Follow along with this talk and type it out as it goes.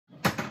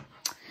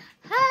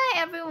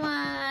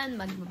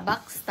Ayan,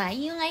 mag-box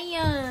tayo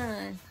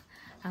ngayon.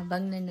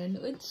 Habang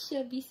nanonood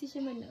siya, busy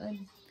siya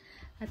manood.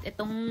 At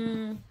itong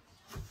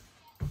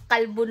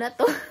kalbo na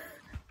to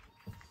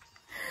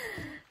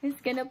is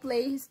gonna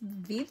play his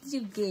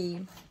video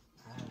game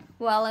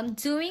while I'm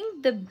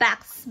doing the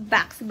balik,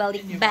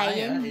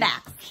 Bayan,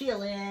 back.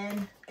 Chillin'.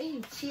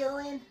 Ay,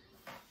 chillin'.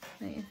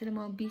 Ayan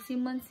sila, mga busy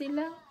man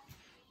sila.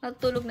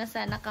 Matulog na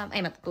sana kami.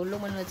 Ay,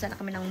 matulog manood sana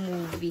kami ng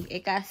movie. Eh,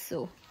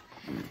 kaso.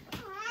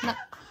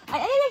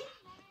 Ay!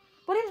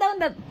 Put him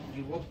down, Dad.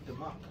 You woke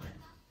them up.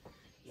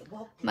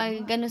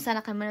 Ganun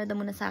sana kami. Manood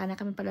muna sa akin na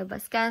kami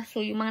palabas.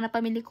 Kaso, yung mga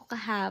napamili ko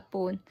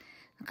kahapon,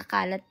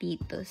 nakakalat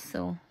dito.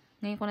 So,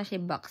 ngayon ko na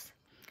siya box.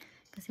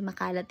 Kasi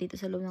makalat dito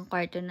sa loob ng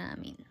kwarto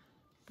namin.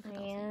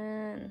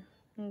 Ayan.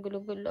 Ang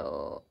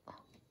gulo-gulo.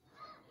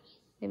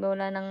 Diba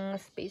wala nang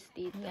space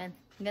dito. Yan.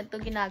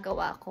 Ganito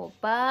ginagawa ko.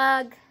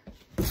 Pag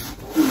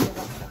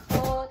box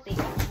ako,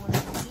 take ko muna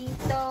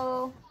dito.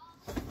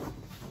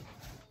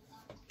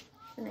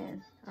 Ano yan?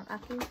 Ang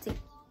aking tip.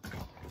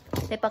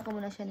 Tepan ko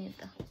muna siya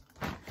nito.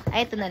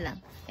 Ay, ito na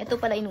lang. Ito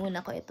pala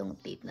inuuna ko. Itong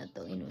tape na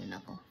to. Inuuna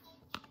ko.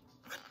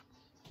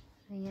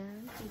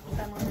 Ayan.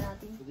 Ikita muna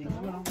natin ito.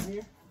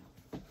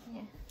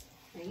 Yeah.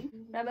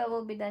 Probably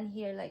will be done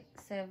here like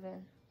 7.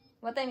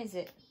 What time is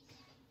it?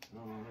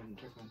 Oh, I haven't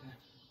checked my time.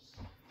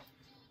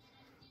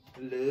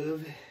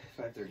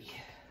 5:30.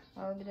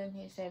 I'll be done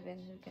here 7.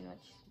 We can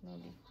watch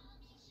movie.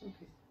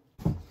 Okay.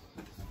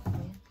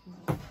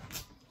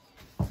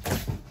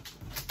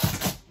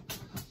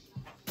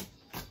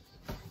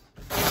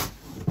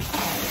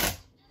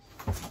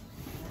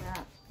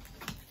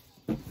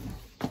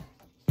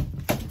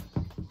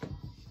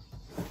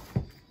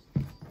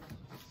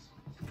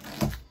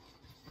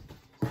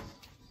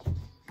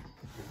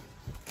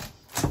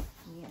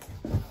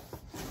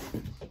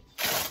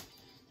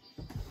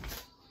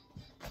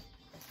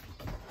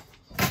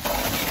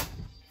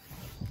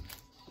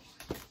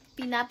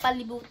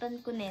 Pinapalibutan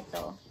ko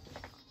nito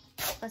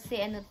kasi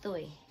ano to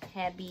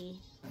heavy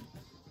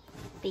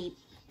tape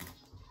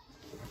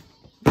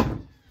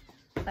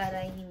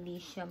para hindi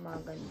siya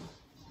magano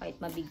kahit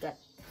mabigat,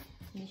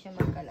 hindi siya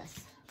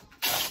magkalas.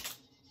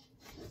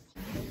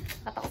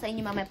 Patak sa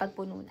inyo mamaya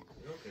pagpuno na.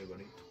 Okay,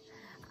 buddy.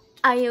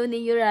 Ayaw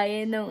ni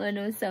Uriah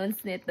ng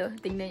sounds nito.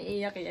 Tingnan,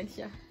 iyak yan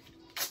siya.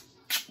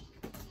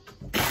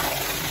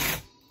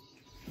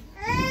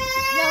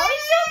 No,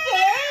 it's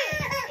okay.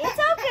 It's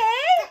okay.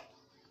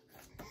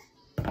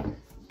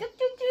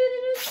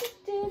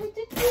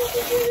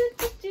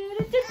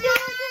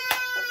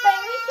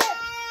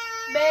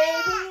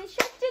 Baby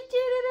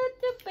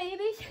shark,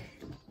 baby shark.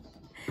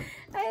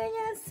 Ayaw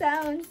niya ang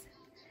sounds.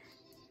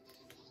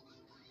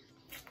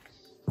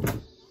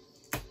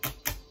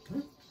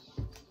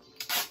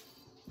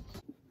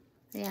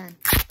 Ayan,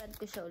 pad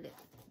ko siya ulit.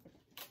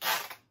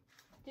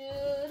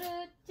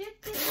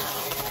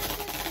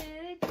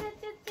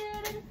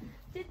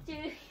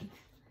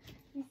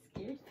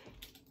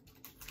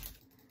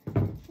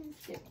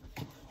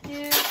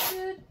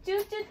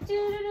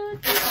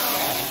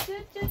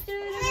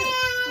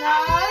 No,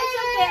 it's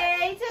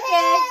okay, it's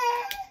okay.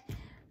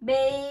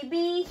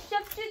 Baby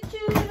shark,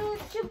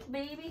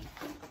 baby.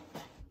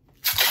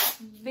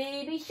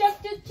 Baby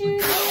shark,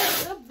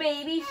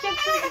 baby shark.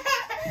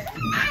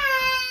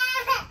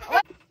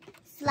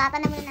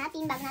 Sulatan na muna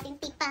natin bago natin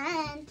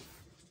tipan.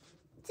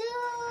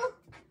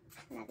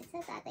 2. Natin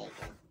sa tatay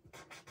ko.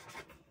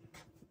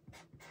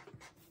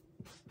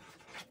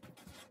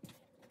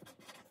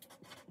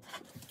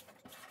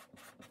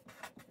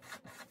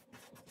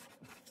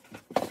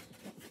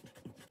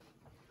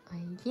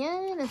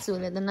 Ayan,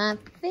 nasulat na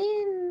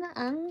natin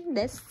ang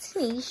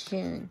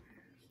destination.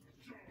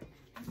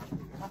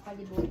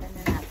 Papalibutan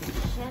na natin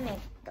siya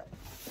nito.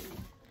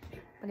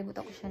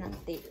 Palibutan ko siya ng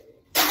tape.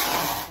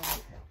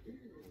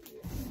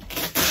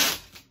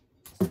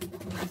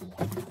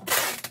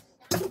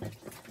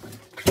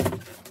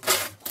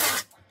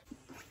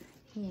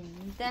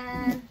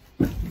 Ayan.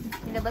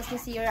 Nilabas niya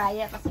si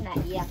Uriah kasi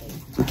naiyak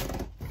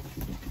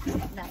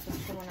Dapat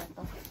ko muna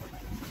to.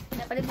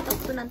 Napalibutan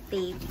ko ng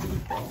tape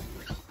dito.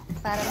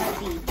 Para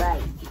matibay.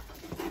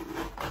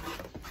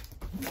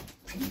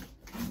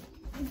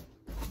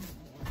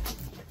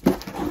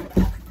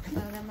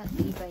 Para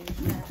matibay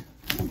siya.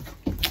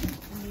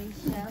 Hindi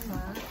siya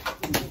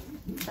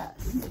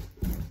mataas.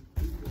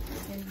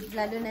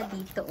 Lalo na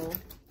dito,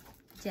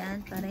 Diyan,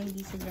 para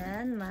hindi siya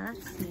dyan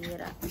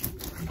masira.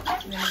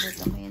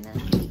 Nalibutan ko yun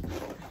dito.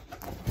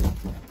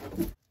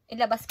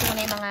 Ilabas ko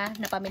na yung mga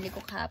napamili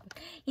ko kahapon.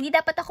 Hindi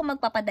dapat ako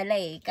magpapadala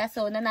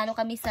Kaso nanalo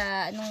kami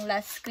sa nung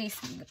last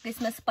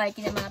Christmas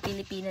party ng mga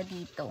Pilipino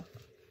dito.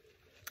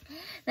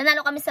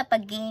 Nanalo kami sa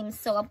pag-games.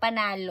 So ang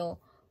panalo,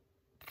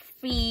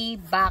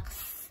 free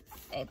box.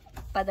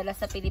 Padala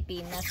sa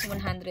Pilipinas.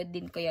 100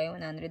 din kaya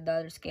yung $100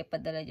 kaya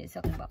padala dyan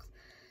sa box.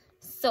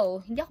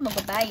 So, hindi ako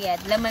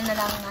magbabayad. Laman na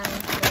lang ang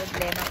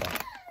problema ko.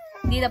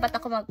 Hindi dapat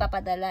ako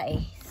magpapadala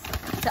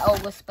Sa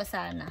August pa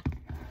sana.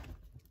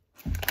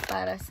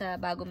 Para sa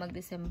bago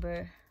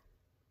mag-December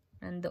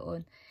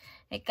nandoon.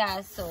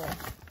 Kaso,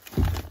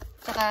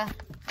 saka,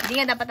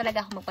 Hindi nga dapat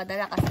talaga ako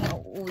magpadala kasi nga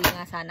uuwi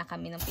nga sana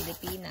kami ng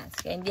Pilipinas.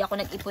 Kaya hindi ako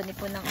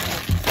nag-ipon-ipon ng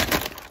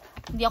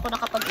hindi ako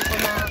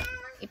nakapag-ipon na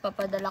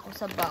ipapadala ko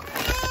sa box.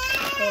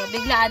 Kaya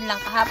biglaan lang.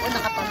 Kahapon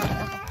nakapanood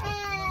ako.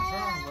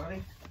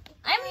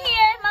 I'm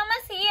here.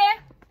 Mama's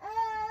here.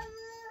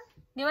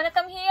 Do you wanna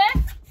come here?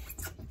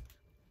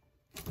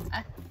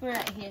 We're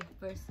right here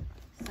first.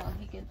 So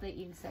he can play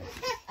inside.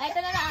 Ay, ito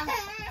na lang.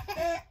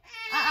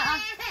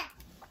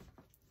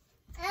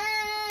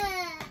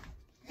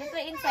 He can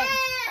play inside.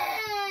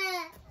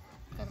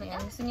 Kasi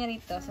ang gusto niya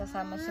rito,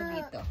 sasama siya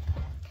dito.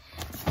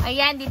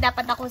 Ayan, di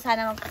dapat ako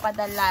sana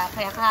magpapadala.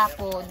 Kaya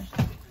kahapon.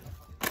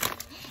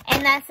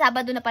 Na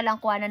Sabado na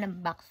palang kuha na ng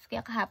box.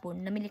 Kaya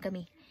kahapon, namili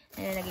kami.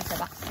 Nalalagay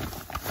sa box.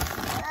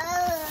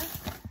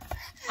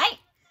 Ay!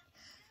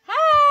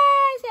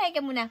 Hi! Say hi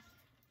ka muna.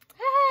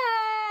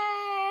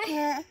 Hi!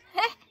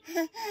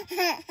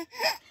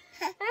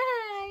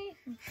 Hi!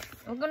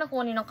 Huwag ko na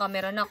kunin ng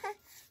camera, nak.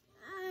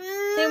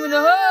 Say mo na,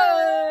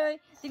 hi!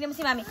 Tingnan mo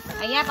si mami.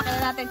 Ayan, pakita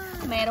natin.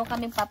 Mayroon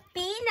kaming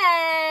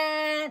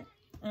papinat.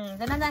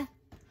 Ganda na.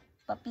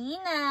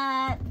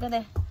 Papinat.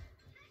 Ganda.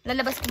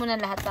 Lalabas ko muna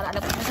lahat para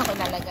alam ko kung saan ko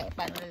ilalagay.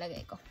 Paano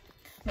lalagay ko?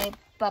 May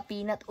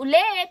papinat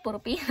ulit. Puro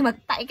peanut.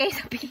 Magtae kayo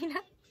sa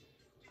peanut.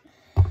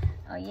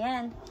 O,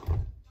 yan.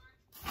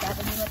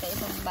 Tatagin mo tayo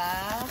isang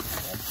box.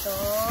 Ito.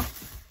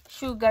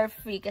 Sugar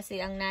free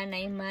kasi ang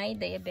nanay may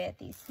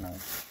diabetes. No?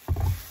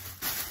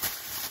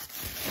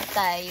 Ito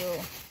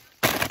tayo.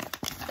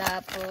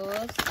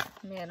 Tapos,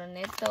 meron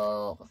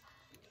ito.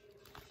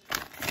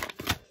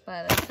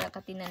 Para sa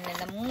katinan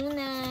na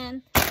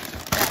lamunan.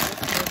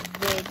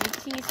 Veggie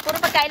cheese. Puro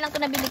pagkain lang ito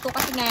nabili ko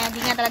kasi nga, di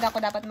nga talaga ako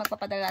dapat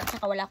magpapadala at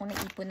saka wala akong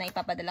naipon na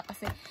ipapadala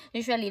kasi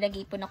usually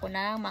nag-iipon ako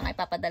ng mga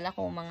ipapadala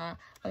ko,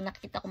 pag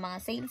nakikita ko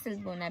mga sales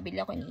mo, nabili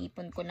ako,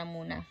 iniipon ko na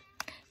muna.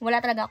 Wala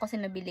talaga ako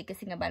sinabili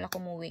kasi nga bala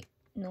ko umuwi.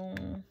 Nung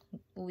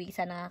uwi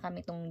sana nga kami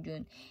tong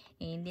June,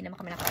 hindi naman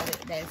kami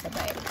nakauwi dahil sa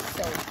Balik.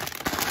 So,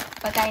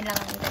 pagkain lang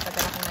ang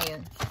ipapadala ko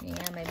ngayon.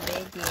 Yan, may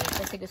veggie.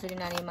 Kasi gusto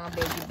din namin yung mga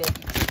veggie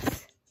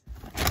cheese.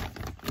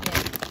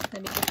 Yan.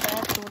 Nabili ko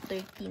sa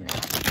 230 na.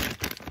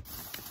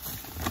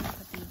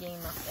 TJ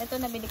Maxx. Ito,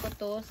 nabili ko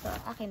to sa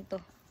akin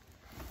to.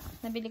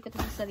 Nabili ko to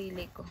sa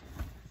sarili ko.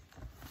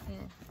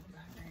 Ayan.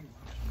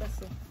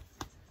 Kasi.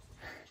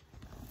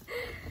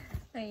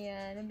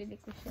 Ayan, nabili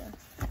ko siya.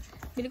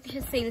 Nabili ko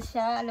siya, sale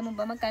siya. Alam mo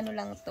ba, magkano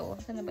lang to?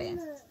 Saan na ba yan?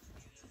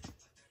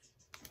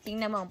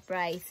 Tingnan mo ang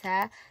price,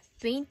 ha?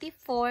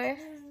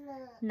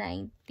 $24.95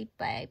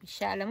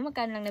 siya. Alam mo,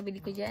 magkano lang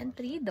nabili ko dyan?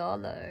 $3.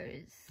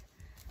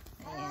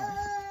 Ayan.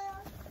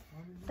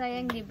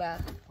 Sayang, diba?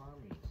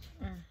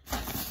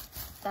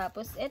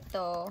 Tapos,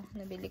 ito,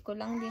 nabili ko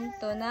lang din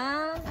to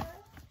na,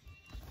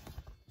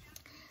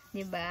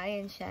 diba?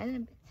 Ayan siya.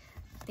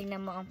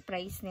 Tingnan mo ang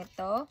price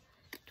nito.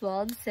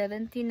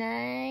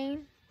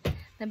 $12.79.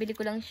 Nabili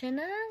ko lang siya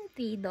ng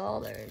 $3.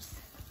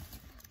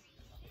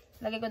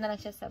 Lagay ko na lang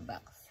siya sa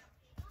box.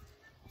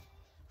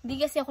 Hindi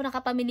kasi ako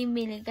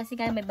nakapamili-mili kasi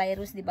kaya may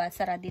virus, diba?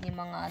 Sara din yung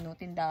mga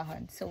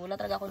tindahan. So, wala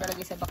talaga ako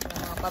nalagay sa box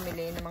ng mga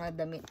pamili ng mga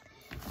damit.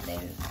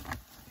 Dahil,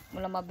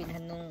 wala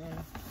mabilhan nung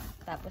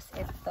Tapos,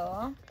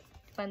 ito.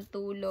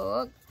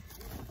 Pantulog.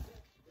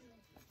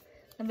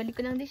 Nabalik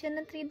ko lang din siya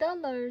ng $3.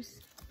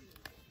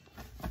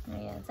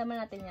 Ayan. Sama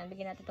natin yan.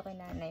 Bigyan natin ito kay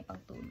nanay.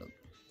 Pangtulog.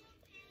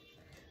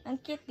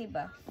 Ang cute,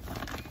 diba?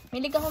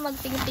 Milig ako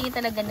magtingin-tingin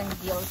talaga ng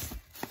deals.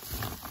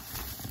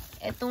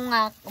 Ito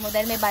nga,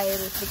 dahil may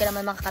virus, di ka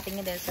naman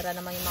makakatingin dahil sara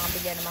naman yung mga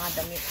bilyan ng mga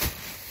damit.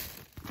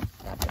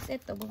 Tapos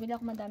ito, bubili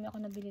ako, madami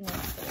ako nabili na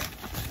ito.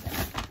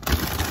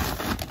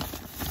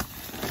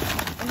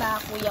 Mga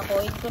kuya ko,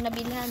 hindi ko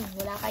nabilhan.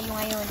 Wala kayo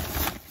ngayon.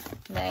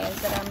 Dahil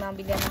sara mga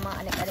bilyan ng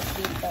mga anak-anak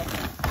dito.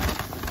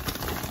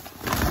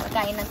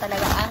 Pagkain lang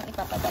talaga ang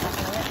ipapadala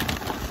ko.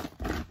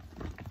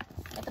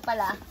 Ito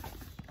pala,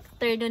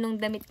 terno nung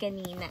damit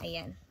kanina.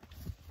 Ayan.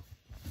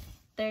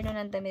 Terno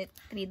ng damit,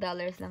 $3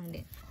 lang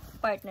din.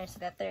 Partner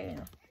sila,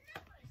 terno.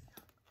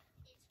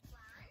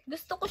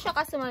 Gusto ko siya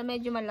kasi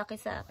medyo malaki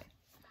sa akin.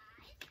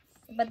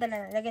 Ipadala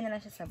na, lagyan na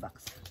lang siya sa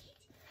box.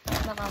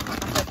 Baka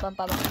makasot pang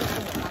pabakit.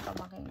 Gusto niya,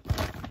 makapamakin.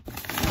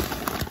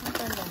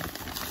 Ito lang.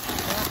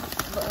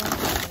 Baon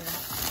ko lahat.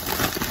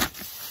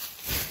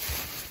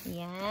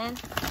 Yan.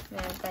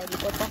 Meron tayo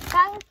dito sa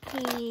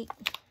pancake.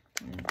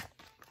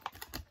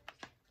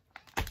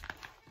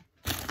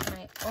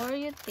 May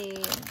Oreo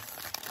tins.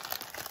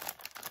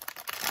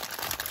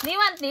 Do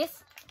you want this?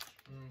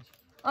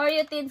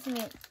 Oreo tins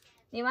milk.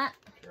 Do you want?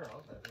 Sure,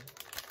 I'll have it.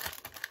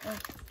 Oh.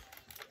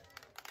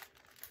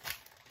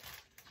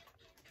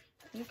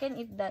 You can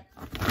eat that.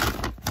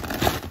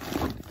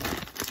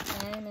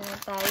 Ayan na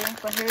tayong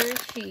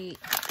pa-Hershey.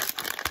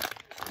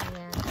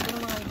 Ayan. Siguro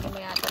mga ito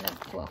may ata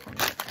nagkuha ko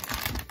na.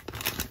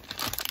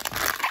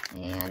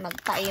 Ayan.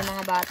 Magtae yung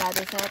mga bata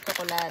doon sa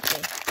tsokolate.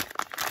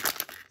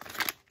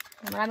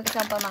 Marami kasi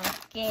ang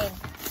pamangkin.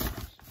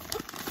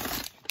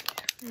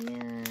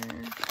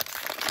 Ayan.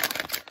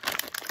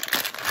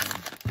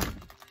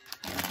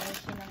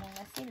 Hershey na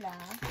muna sila.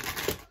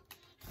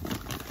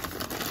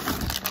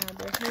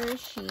 Another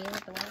Hershey.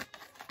 Ito.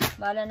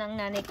 Bala ng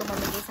nanay ko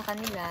mamigay sa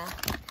kanila.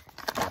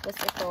 Tapos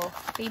ito,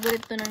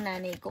 favorite to ng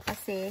nanay ko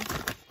kasi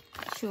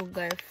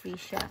sugar free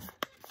siya.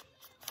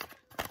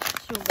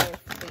 Sugar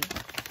free.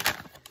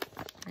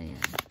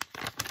 Ayan.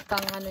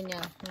 Pang ano niya,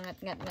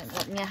 ngat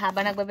niya.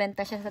 Habang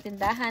nagbebenta siya sa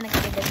tindahan,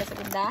 nagbebenta sa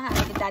tindahan,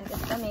 nagtindahan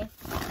kasi kami.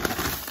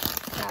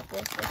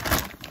 Tapos, ito.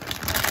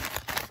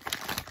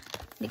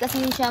 Hindi kasi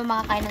yun siya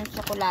makakain ng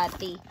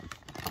tsokolate.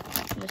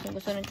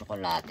 Gusto ng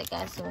tsokolate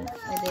kaso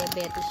may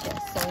diabetes siya.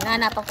 So,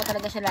 nahanapan ko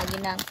talaga siya lagi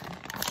ng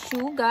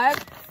sugar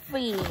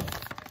free.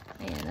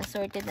 Ayan,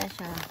 assorted na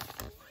siya.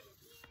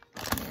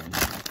 Ayan.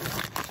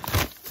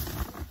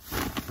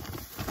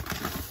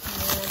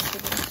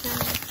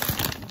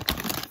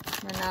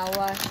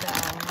 Manawa siya.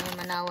 May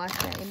manawa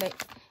siya.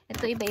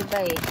 Ito iba-iba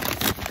eh.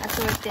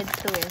 Assorted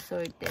to eh.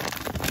 Assorted.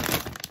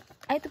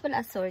 Ay, ito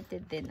pala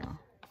assorted din oh.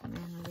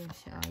 Ayan din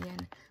siya. Ayan.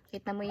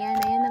 Kita mo yan.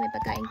 Ayan na. May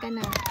pagkain ka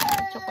na.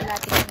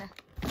 Chocolate ka na.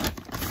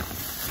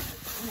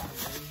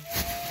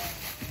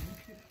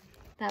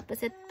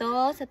 Tapos ito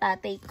sa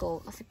tatay ko.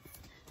 Kasi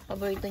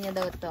paborito niya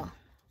daw to.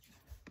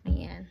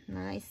 Ayan.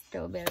 Nice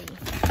strawberry.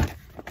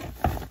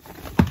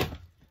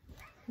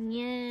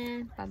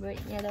 Ayan.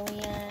 Paborito niya daw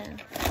yan.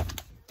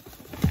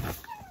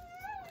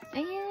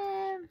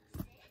 Ayan.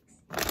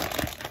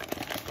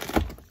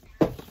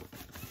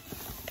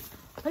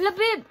 Hala,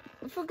 babe!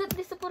 I forgot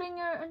this to put in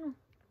your, ano?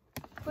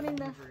 Put in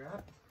the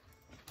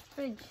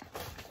fridge.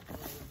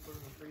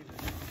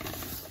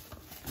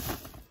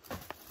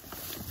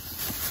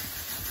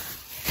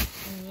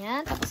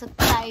 Ayan. Tapos at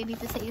tayo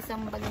dito sa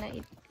isang bag na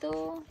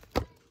ito.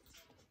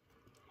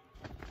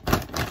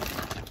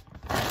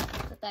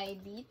 Tapos tayo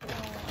dito.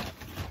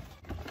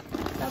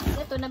 Tapos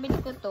ito, nabili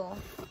ko to.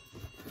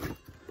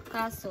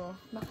 Kaso,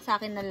 baka sa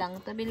akin na lang.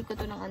 Nabili ko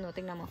to ng ano,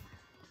 tingnan mo.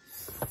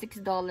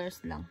 $6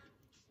 lang.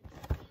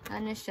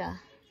 Ano siya?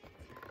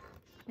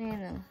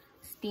 Ayan o.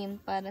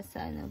 Steam para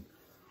sa ano,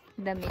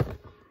 damit.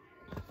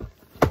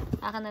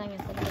 Akin na lang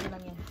yan. Pagkakas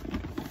lang yan.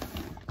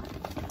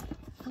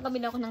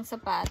 Nakabili ako ng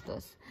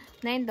sapatos.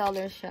 $9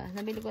 siya.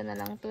 Nabili ko na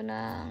lang to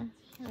ng,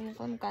 ayun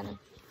ko, magkano.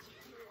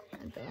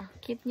 Ito,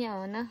 cute niya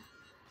o na.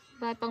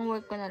 Bakit pang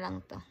work ko na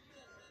lang to.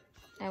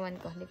 Ewan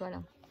ko, hindi ko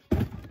alam.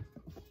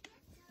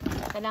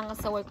 Kailangan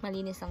sa work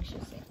malinis ang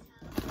shoes eh.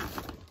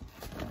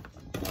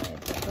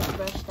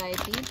 Brush tayo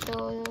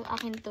dito.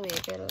 Akin to eh,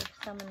 pero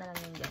sama na lang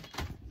yun dyan.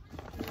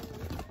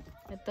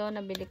 Ito,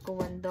 nabili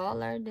ko $1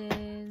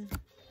 din.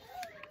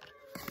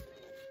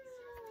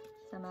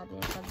 Sama natin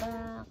sa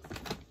box.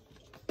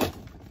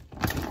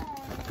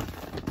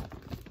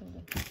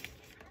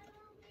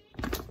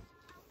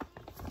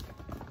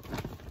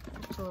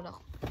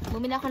 Sulok.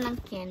 Bumili ako ng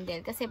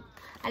candle kasi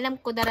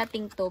alam ko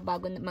darating to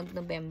bago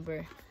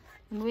mag-November.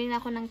 Bumili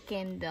ako ng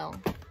candle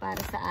para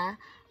sa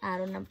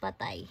araw ng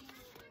patay.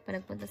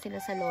 Nagpunta sila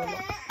sa lolo.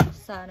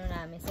 Sa ano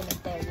namin,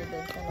 cemetery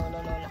doon sa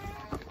lolo-lola.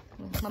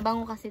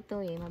 Mabango kasi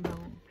to eh,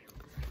 mabango.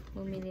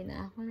 Bumili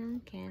na ako ng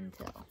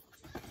candle.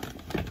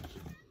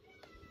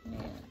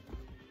 Ayan.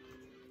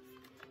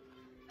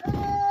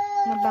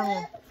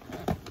 Mabango.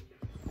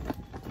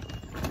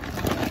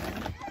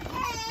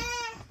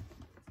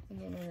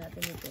 Ayan na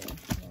natin ito eh.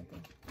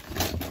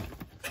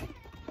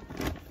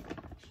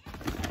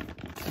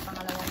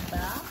 Pangalawang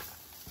box.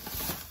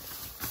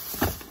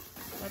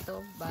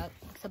 Ito, box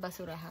sa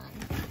basurahan.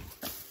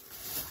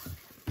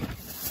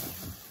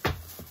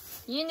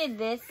 You need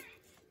this?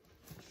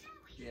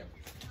 Yeah.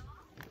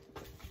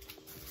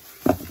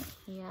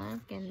 Yan,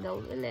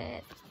 candle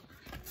ulit.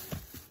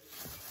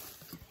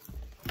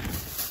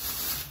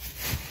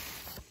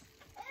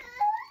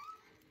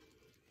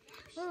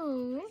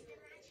 Oh.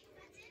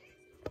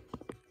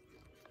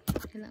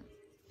 Hala.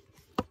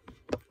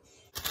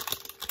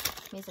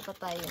 May isa pa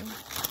tayo.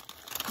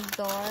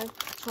 Dark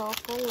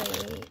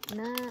chocolate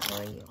na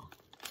Oreo.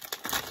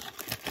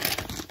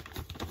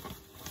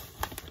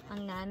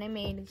 Ang nanay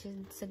may siya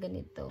sa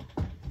ganito.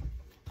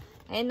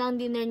 Ayan na ang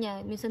dinner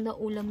niya. Minsan daw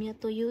ulam niya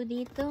tuyo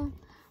dito.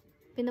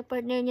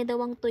 Pinapartner niya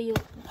daw ang tuyo.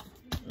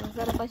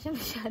 Masarap pa siya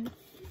masyado.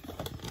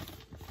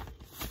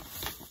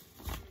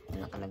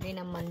 Nakalagay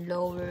naman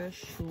lower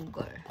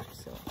sugar.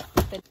 So,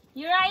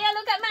 Uriah,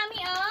 look at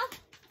mommy, oh!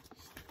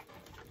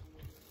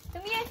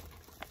 Come here.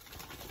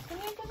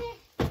 Come here, come here.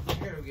 I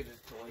gotta go get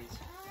his toys.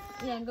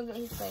 Yeah, go get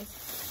his toys.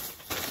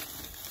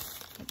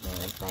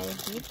 Meron tayo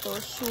dito.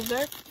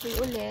 Sugar free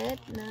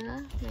ulit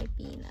na may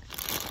peanut.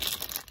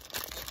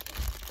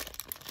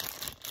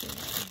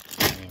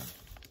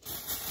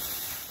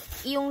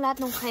 Yung lahat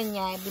ng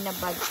kanya,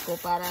 binabag ko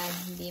para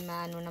hindi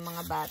maano ng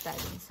mga bata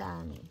din sa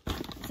amin.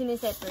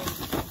 Siniseparate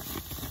dito.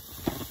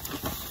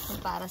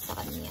 Para sa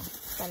kanya.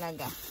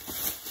 Talaga.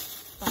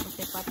 Tapos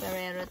may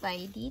paperero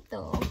tayo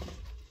dito.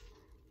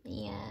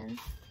 Ayan.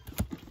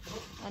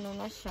 Ano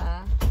na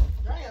siya?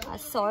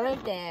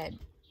 Assorted.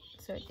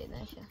 Assorted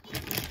na siya.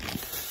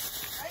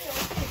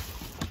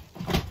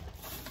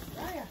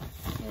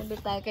 Nabili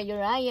tayo kay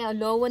Uriah.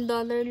 Low, $1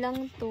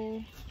 lang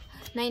to.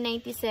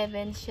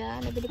 $9.97 siya.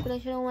 Nabili ko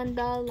lang siya ng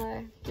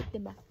 $1. Cute,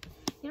 diba?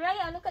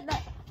 Uriah, look at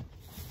that.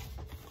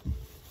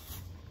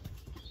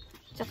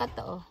 Tsaka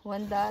to, oh,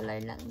 $1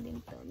 lang din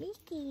to.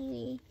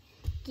 Mickey.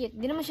 Cute.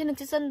 Di naman siya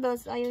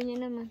nagsisandos. Ayaw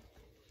niya naman.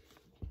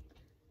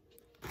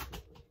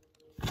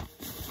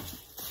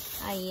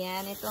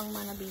 Ayan, ito ang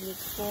mga nabili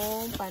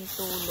kong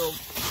pantulog.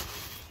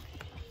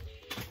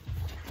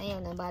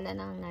 Ayan, nabala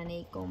na ang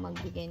nanay ko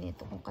magbigay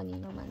nito kung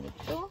kanino man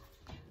ito.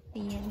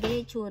 Ayan,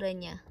 ganyan tsura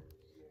niya.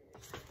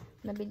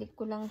 Nabili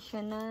ko lang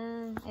siya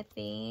ng, I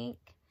think,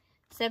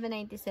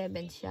 $7.97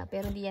 siya.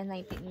 Pero hindi yan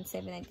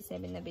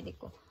 $7.97 nabili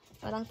ko.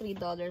 Parang $3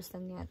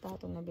 lang yata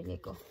itong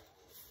nabili ko.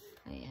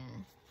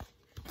 Ayan.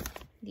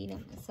 Hindi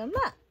naman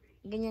sama.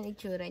 Ganyan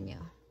itsura niya.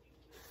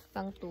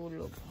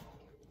 Pangtulog.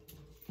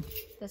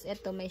 Tapos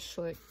ito may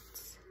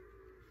shorts.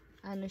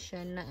 Ano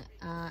siya na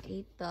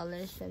 $8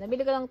 siya.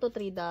 Nabili ko lang to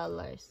 $3.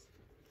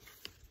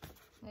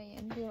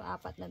 Ayan, yung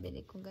 4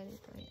 nabili ko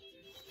ganito.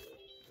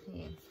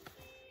 Ayan.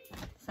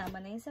 Sama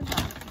na yung sa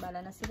bag.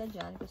 Bala na sila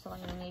dyan. Kung sa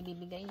kanila niya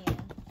ibibigay yan.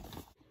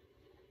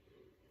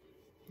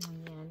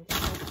 Ayan. Dito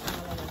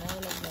na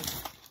nalaglag.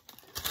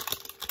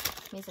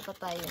 May isa pa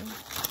tayo.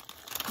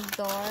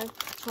 Dark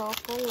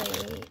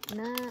chocolate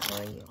na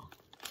Oreo.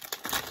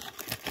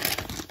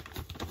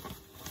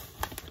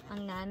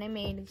 Ang nanay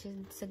may siya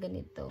sa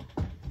ganito.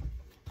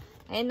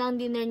 Ayan na ang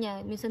dinner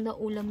niya. Minsan daw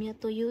ulam niya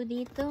tuyo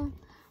dito.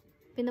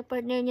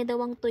 Pinapartner niya daw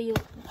ang tuyo.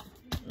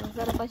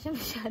 Masarap pa siya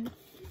masyado.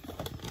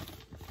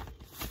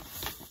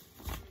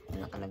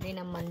 Nakalagay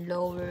naman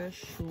lower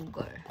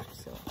sugar.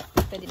 So,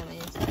 pwede naman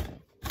yun sa akin.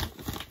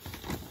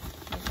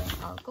 Ito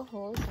yung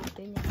alcohol.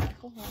 Sabi niya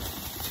alcohol.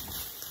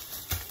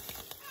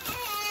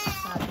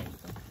 Sabi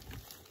ito.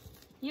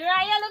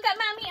 Uriah, look at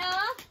mommy,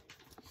 oh!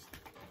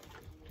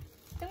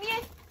 Come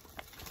here!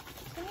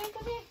 Come here,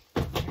 come here!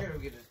 I'm gonna go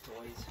get his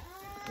toys.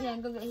 Yeah,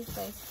 go get his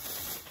toys.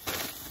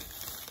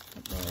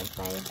 At meron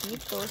tayo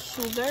dito.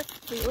 Sugar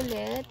free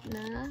ulit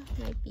na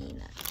may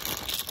peanut.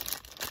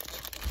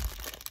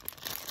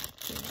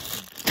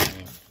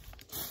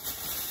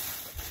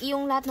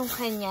 Yung lahat ng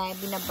kanya,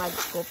 binabag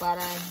ko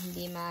para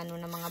hindi maano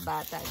ng mga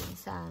bata din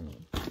sa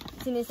amin.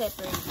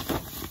 Siniseparate ko.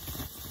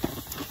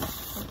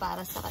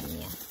 Para sa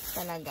kanya.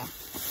 Talaga.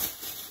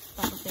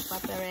 Tapos may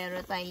paperero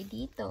tayo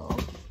dito.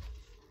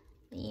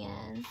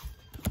 Ayan.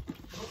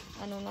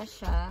 Ano na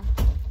siya?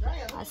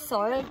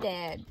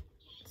 Assorted.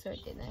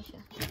 Assorted na siya.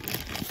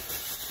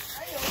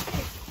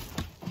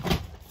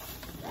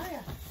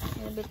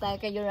 Nabili tayo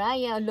kay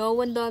Uriah. Low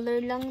 $1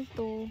 lang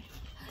to.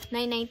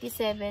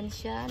 $9.97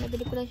 siya.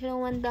 Nabili ko lang siya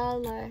ng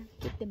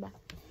 $1. Cute, diba?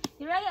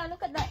 Uriah,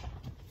 look at that.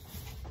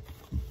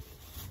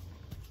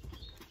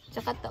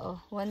 Tsaka to, oh,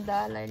 $1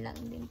 lang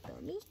din to.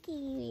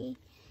 Mickey.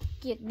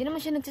 Cute. Di naman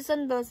siya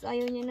nagsisandos.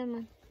 Ayaw niya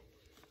naman.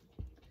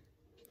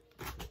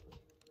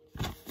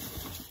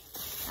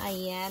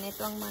 Ayan.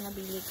 Ito ang mga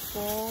nabili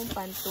kong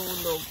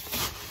pantulog.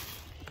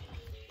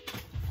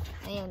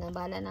 Ayan.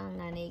 Nabala na ang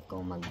nanay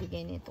ko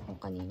magbigay nito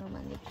kung kanino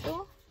man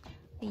ito.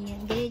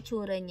 Ayan. Ganyan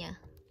tsura niya.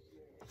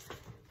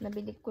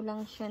 Nabili ko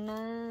lang siya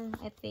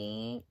ng, I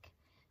think,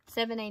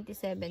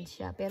 $7.97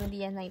 siya. Pero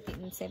hindi yan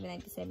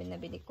 $7.97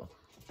 nabili ko.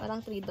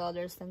 Parang $3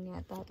 lang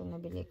yata itong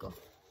nabili ko.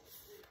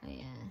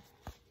 Ayan.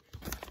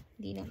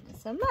 Hindi naman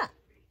sama.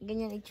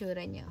 Ganyan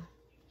itsura niya.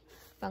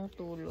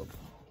 Pangtulog.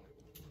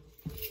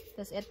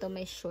 Tapos ito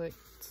may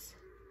shorts.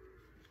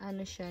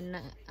 Ano siya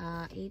na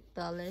 $8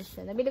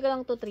 siya. Nabili ko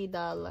lang to $3.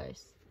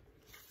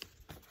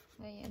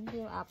 Ayan.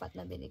 Yung 4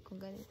 nabili ko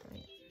ganito.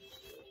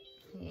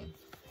 Ayan.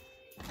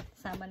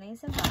 Sama na yung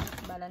sa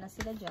bag. Bala na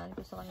sila dyan.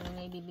 Kung sa kanila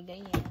niya ibibigay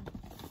yan.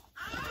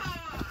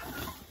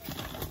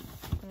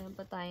 Meron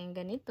pa tayong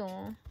ganito.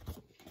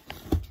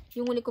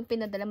 Yung uli kong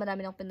pinadala,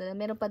 marami na akong pinadala.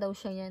 Meron pa daw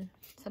siya yan.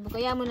 Sabi ko,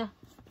 kaya mo na.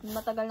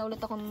 Matagal na ulit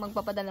ako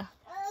magpapadala.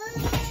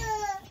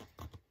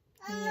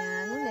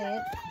 Ayan,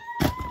 ulit.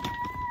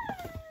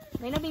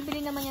 May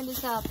nabibili naman yan din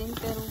sa atin,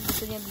 pero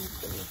gusto niya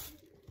dito eh.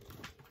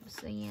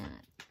 Gusto niya.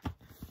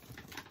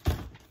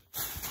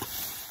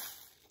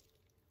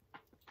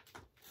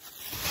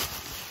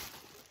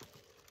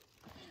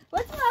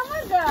 What's mama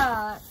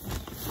got?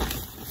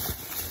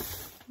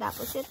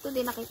 Tapos ito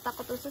din, nakita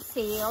ko to sa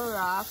sale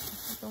rack.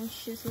 Itong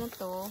shoes na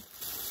to.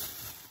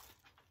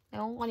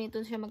 Ewan ko kanito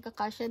siya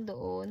magkakasya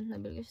doon.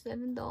 Nabili ko siya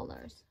 $7.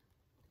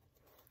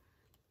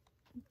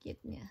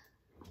 Cute niya.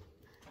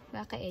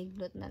 Baka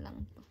egglot na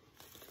lang to.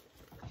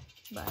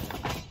 Balik.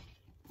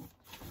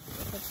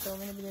 Tapos ito,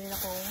 may nabili nila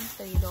akong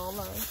 $3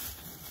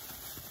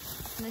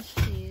 na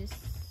shoes.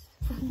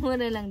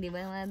 Mura lang,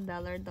 diba? $1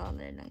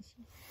 lang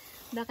siya.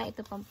 Baka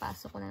ito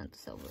pampasok ko na ito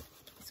sa work.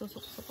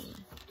 Susuk-suk ko na.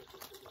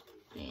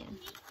 Ayan.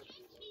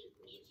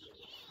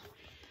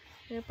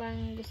 Pero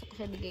parang gusto ko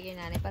siya bigay kay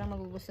nanay. Parang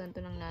magugustuhan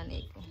to ng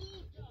nanay ko.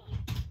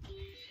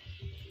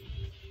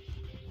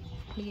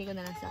 Bigay ko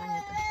na lang sa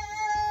kanya to.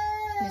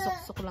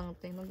 Nisuk-suk lang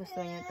to.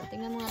 Magustuhan niya to.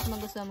 Tingnan mo nga kung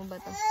magustuhan mo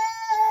ba to.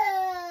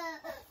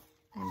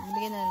 Ayan,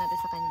 bigyan na lang natin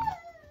sa kanya.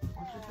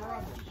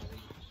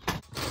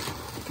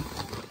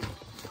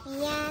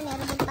 Ayan,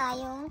 meron din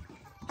tayong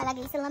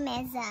palagay sa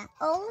lamesa.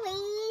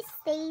 Always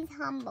stays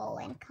humble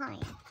and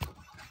kind.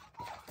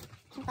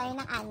 Yung tayo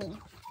ng 6.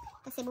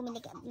 Kasi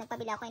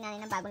nagpabila ako kay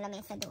nanay ng bagong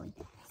lamesa doon.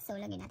 So,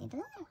 lagyan natin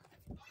ito.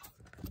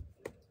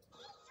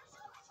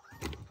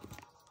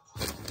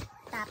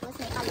 Tapos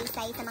may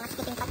palisay sa mga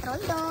skipping patrol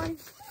doon.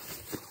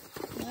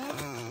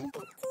 Yan.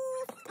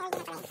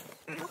 Ulit.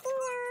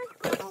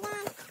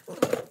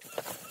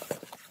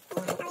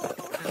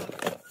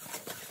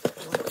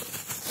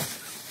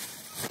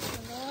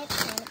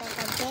 Meron tayo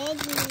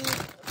pag-veggie.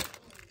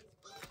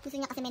 Gusto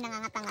niya kasi may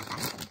nangangata-ngata.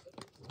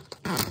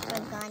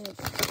 Organic.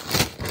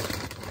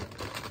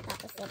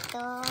 Tapos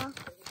ito.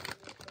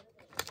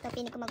 Ito,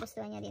 pili ko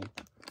magustuhan niya din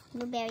to.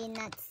 Blueberry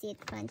nut seed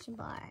crunch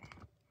bar.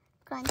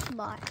 Crunch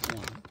bar.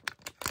 Ayan.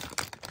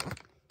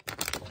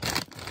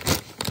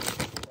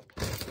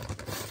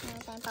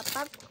 Meron tayong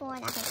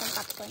popcorn. Akin tayong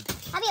popcorn.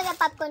 Habi,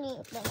 yung popcorn ni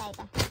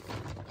Laita.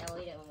 Now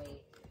we don't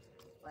wait.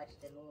 Watch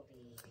the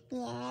movie.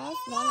 Yes.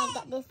 Then I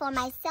got this for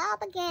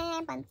myself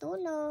again.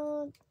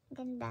 Pantulog.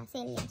 Ganda.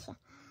 Sale yan siya.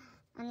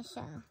 Ano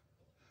siya?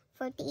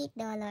 $48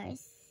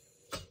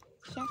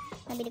 siya.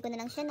 Nabili ko na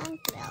lang siya ng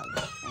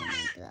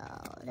 12.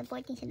 12. The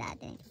 14 siya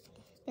dati.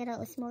 Pero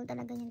small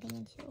talaga yung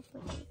ganyan siya.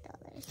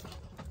 $48.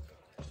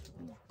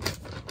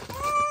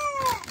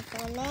 Ito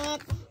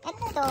ulit.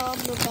 Ito,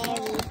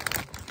 blueberry.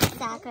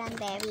 Sa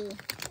cranberry.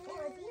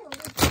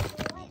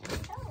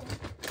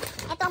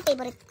 Ito ang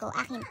favorite ko.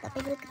 Akin to.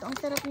 Favorite ko to. Ang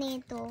sarap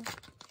nito.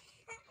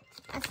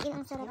 As in,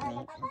 ang sarap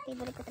nito. Ang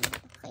favorite ko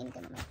talaga. Kain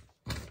ko naman.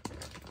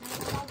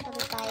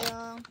 Sabi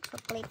tayong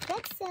chocolate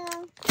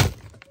pretzel.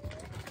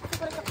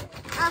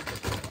 Ah,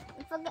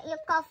 I forgot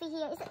your coffee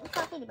here. Is it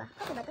coffee, diba?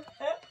 Coffee ba ito?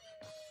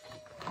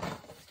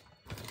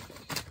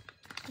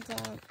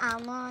 Then,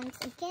 almonds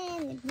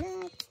again with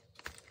nuts.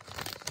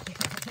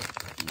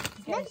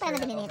 Nuts pa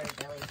naman din nito.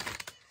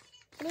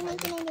 $3.99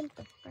 din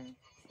ito.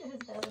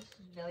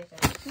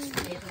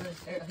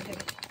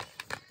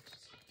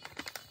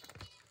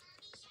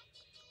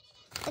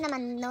 Ito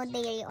naman, no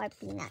dairy or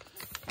peanuts.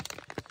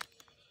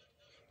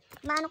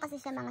 Maano kasi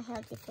siya, mga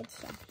healthy food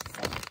siya.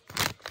 So,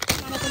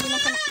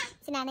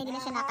 si nanay din na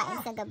siya nakain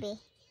sa gabi.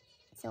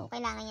 So,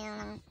 kailangan niya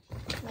ng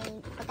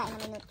may pagkain na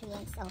may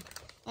nutrients. So,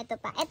 eto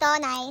pa. Eto,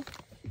 Nay.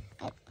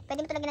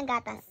 Pwede mo talaga ng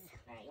gatas.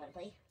 Alright, you wanna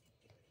play?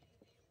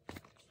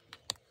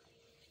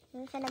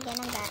 Doon siya lagyan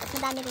ng gatas.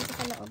 Madami rin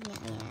siya sa loob niya.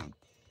 Ayan.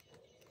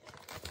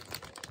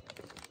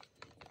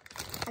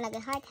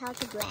 Alagay heart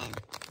healthy blend.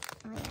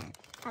 Ayan.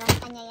 Para sa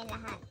kanya yan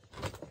lahat.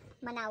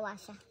 Manawa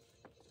siya.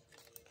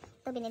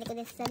 Ito, binili ko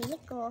din sa sarili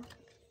ko.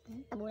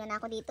 Tabunan na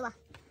ako dito ah.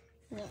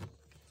 Ayan.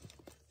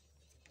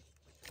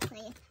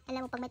 Ayan.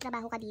 Alam mo, pag may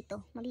trabaho ka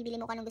dito, mabibili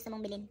mo kung anong gusto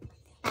mong bilhin.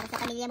 Para sa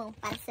pamilya mo,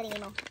 para sa sarili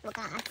mo. Huwag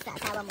kang ask sa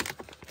asawa mo.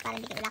 Para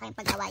hindi wala kayong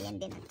pag-awayan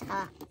din. At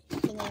saka,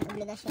 hindi niya yung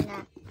obligasyon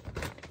na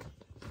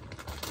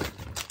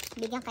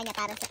bigyan kanya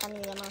para sa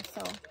pamilya mo.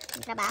 So,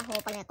 yung trabaho,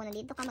 pag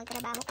nandito ka,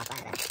 magtrabaho ka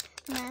para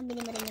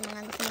mabili mo rin yung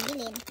mga gusto mong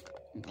bilhin.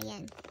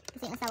 Ayan.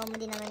 Kasi yung asawa mo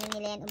din naman yung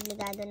nila yan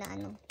obligado na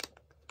ano,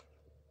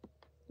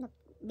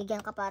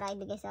 bigyan ka para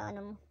ibigay sa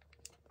ano mo.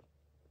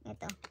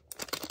 Ito.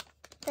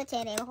 Ito,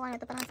 cherry. Ewan ko ano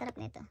ito. Parang sarap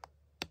na ito.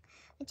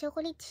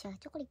 Chocolate siya.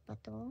 Chocolate pa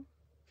to.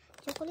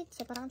 Chocolate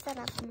siya. Parang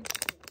sarap.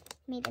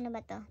 Made ano ba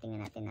to?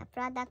 Tingnan natin na.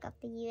 Product of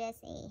the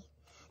USA.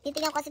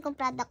 Titingnan ko kasi kung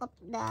product of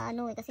the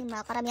ano eh. Kasi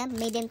karamihan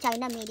made in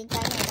China. Made in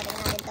China. Tingnan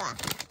natin to ah.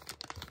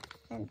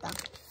 Ano to?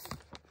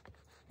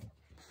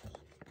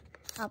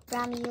 Oh,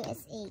 from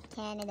USA.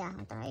 Canada.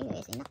 Ito nga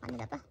USA na.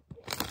 Canada pa.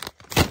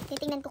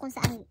 Titingnan ko kung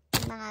saan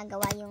mga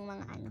gawa yung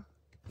mga ano.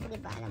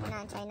 Diba? Alam mo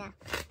na, China.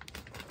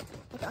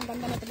 Ito, ang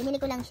ganda nito.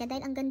 Binili ko lang siya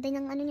dahil ang ganda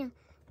ng ano niya.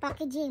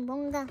 Packaging,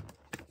 bongga.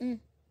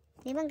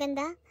 Diba ang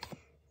ganda?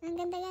 Ang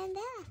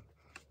ganda-ganda.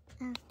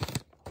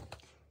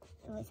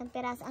 So, isang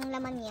peraso. Ang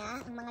laman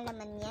niya, ang mga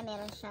laman niya,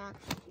 meron siya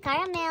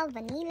caramel,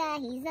 vanilla,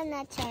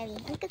 hazelnut,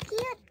 cherry. Ang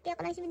cute. Kaya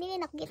ko lang siya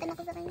binili. Nakugitan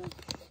ako sa kanya.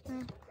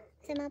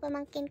 Sa mga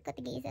pamangkin ko,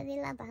 tig-isa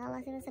sila.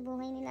 Bahala sila sa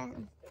buhay nila.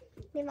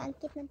 Diba, ang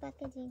cute ng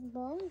packaging.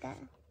 Bongga.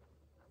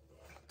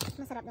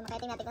 Masarap naman.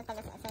 Kaya tingnan natin kung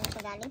saan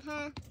siya galing,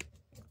 ha?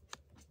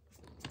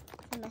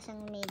 Saan ba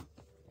siyang made?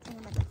 Ano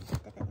ba ito?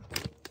 Ito.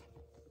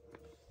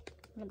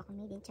 Ano ba kung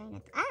made in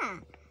China? Ah!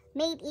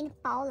 Made in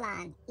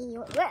Poland.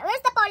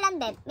 Where's the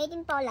Poland, babe? Made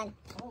in Poland.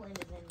 Poland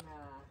is in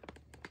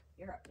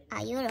Europe.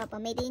 Europe.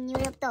 Made in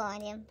Europe to.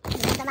 Ano yan?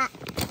 Tama.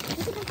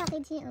 Isip yung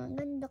packaging. Oh,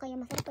 ganda kaya.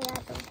 Masarap kaya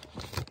ito.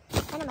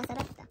 Ano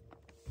masarap ito?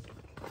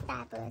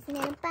 Tapos,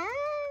 meron pa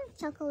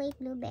chocolate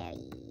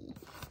blueberry.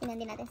 Tingnan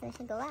din natin saan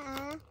siya gawa,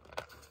 ah.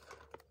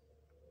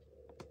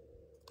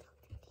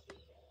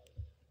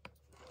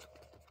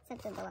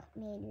 Ito gawa,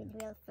 made with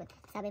real fruit.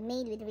 Sabi,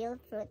 made with real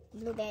fruit,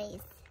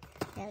 blueberries.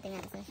 Kaya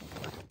tingnan natin siya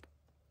gawa.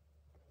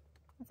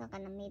 Saan ka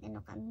na made?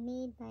 Ano ka?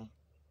 Made by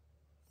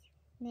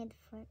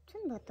Medford.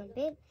 Saan ba ito,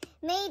 babe?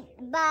 Made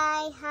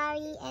by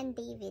Harry and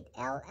David,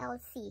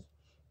 LLC.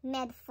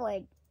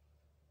 Medford.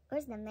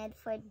 Where's the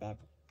Medford, babe?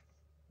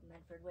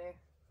 Medford where?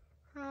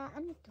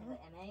 Ano to?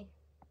 MA?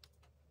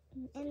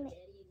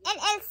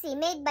 LLC.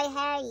 Made by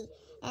Harry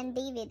and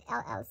David,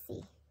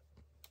 LLC.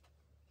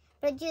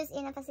 Produced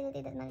in a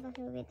facility that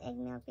manufactures with egg,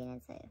 milk,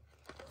 peanuts, soy.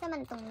 Saan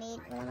man itong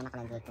made? Wala man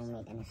nakalagay itong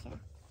made. Ano siya?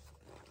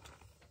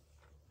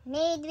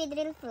 Made with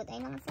real fruit.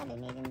 Ay, naman sabi.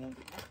 Made in real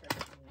fruit.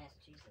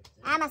 Massachusetts.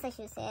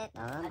 Massachusetts.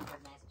 Oh.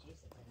 Medford,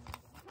 Massachusetts.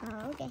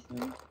 Oh, okay.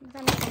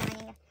 Masama ka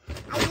naman yan.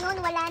 Ayun,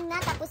 wala na.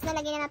 Tapos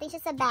nalagyan na natin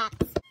siya sa box.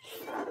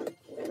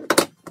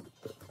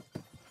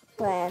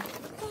 Wow.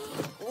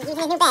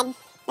 Your bed.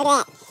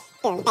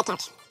 Your bed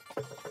couch.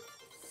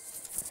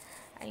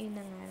 Ayun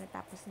na nga,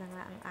 natapos na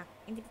nga ang act.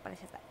 Hindi pa pala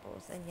siya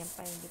tapos. Andiyan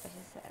pa, hindi pa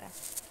siya sara.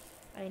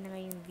 Ayun na nga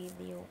yung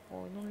video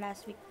ko. Nung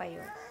last week pa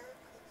yun.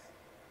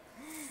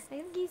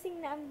 Ayun, gising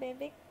na ang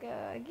bebek ko.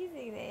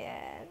 Gising na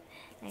yan.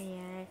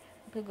 Ayan.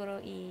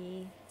 Siguro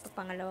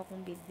pangalawa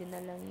kong video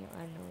na lang yung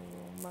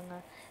yung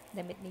mga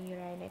damit ni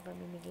Uriah na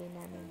ipamimigay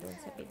namin doon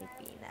sa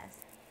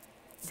Pilipinas.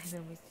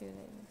 Namiss yun.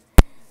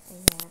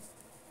 Ayan.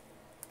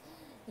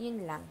 Yun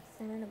lang.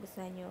 Sana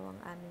nagustuhan nyo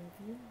ang aming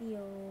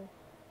video.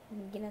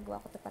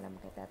 Ginagawa ko to para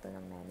makita to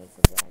ng nanay ko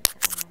dyan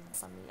saka ng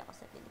pamilya ko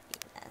sa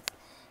Pilipinas.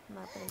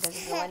 Mga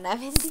pinagagawa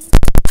namin dito.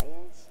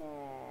 Ayan siya.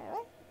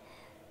 What?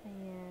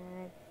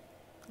 Ayan.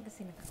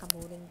 Kasi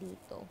nakakaboring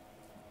dito.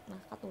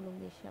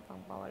 Nakakatulong din siya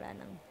pang pawala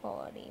ng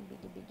boring.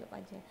 Video-video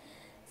ka dyan.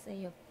 So,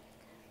 yun.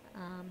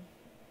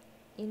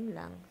 Yun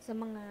lang. Sa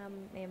mga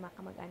may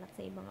makamag-anak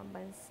sa ibang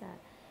bansa,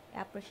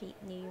 i-appreciate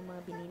niyo yung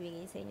mga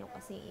binibigay sa inyo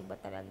kasi iba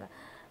talaga.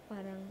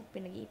 Parang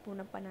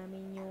pinag-iipunan pa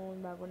namin yun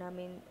bago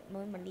namin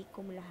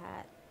malikom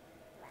lahat.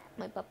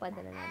 May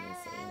papadala namin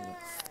sa inyo.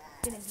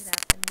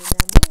 Pinaghirapan din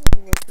namin.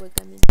 Work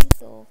kami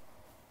dito.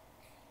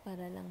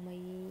 Para lang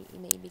may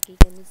maibigay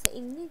kami sa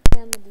inyo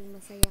dyan. Maging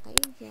masaya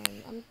kayo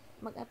dyan.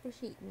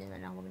 Mag-appreciate nyo na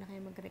lang. Huwag na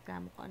kayo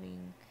magreklamo kung ano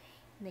yung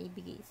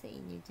naibigay sa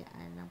inyo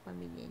dyan ng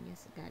pamilya nyo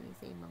galing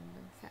sa ibang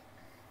bansa.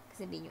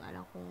 Kasi hindi nyo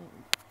alam kung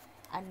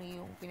ano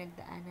yung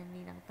pinagdaanan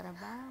nilang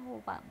trabaho.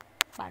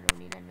 Paano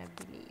nila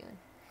nabili yun.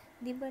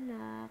 Di ba,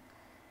 nak?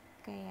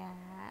 Kaya,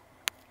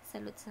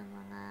 salute sa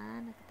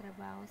mga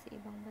nagtatrabaho sa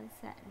ibang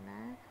bansa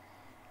na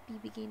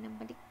bibigay ng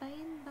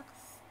balikbayan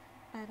box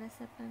para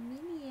sa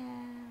pamilya.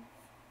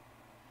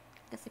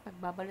 Kasi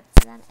pagbabalot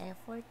pa lang,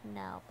 effort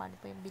na. Paano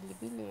pa yung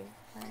bili-bili?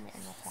 Paano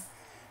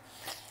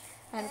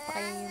pa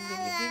kaya yung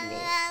bili-bili?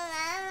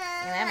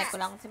 May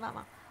kulang si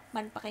mama.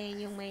 Paano pa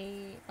yung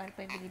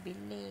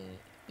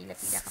bili-bili?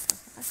 Pila-pila ka pa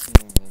sa kasi.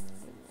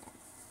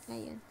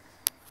 Ngayon.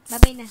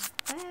 Bye-bye na.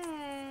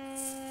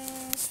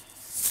 Bye!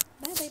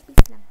 Bye-bye,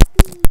 please lang.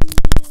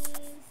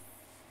 Peace!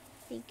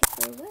 Thank you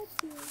for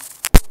watching.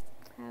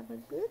 Have a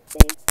good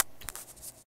day.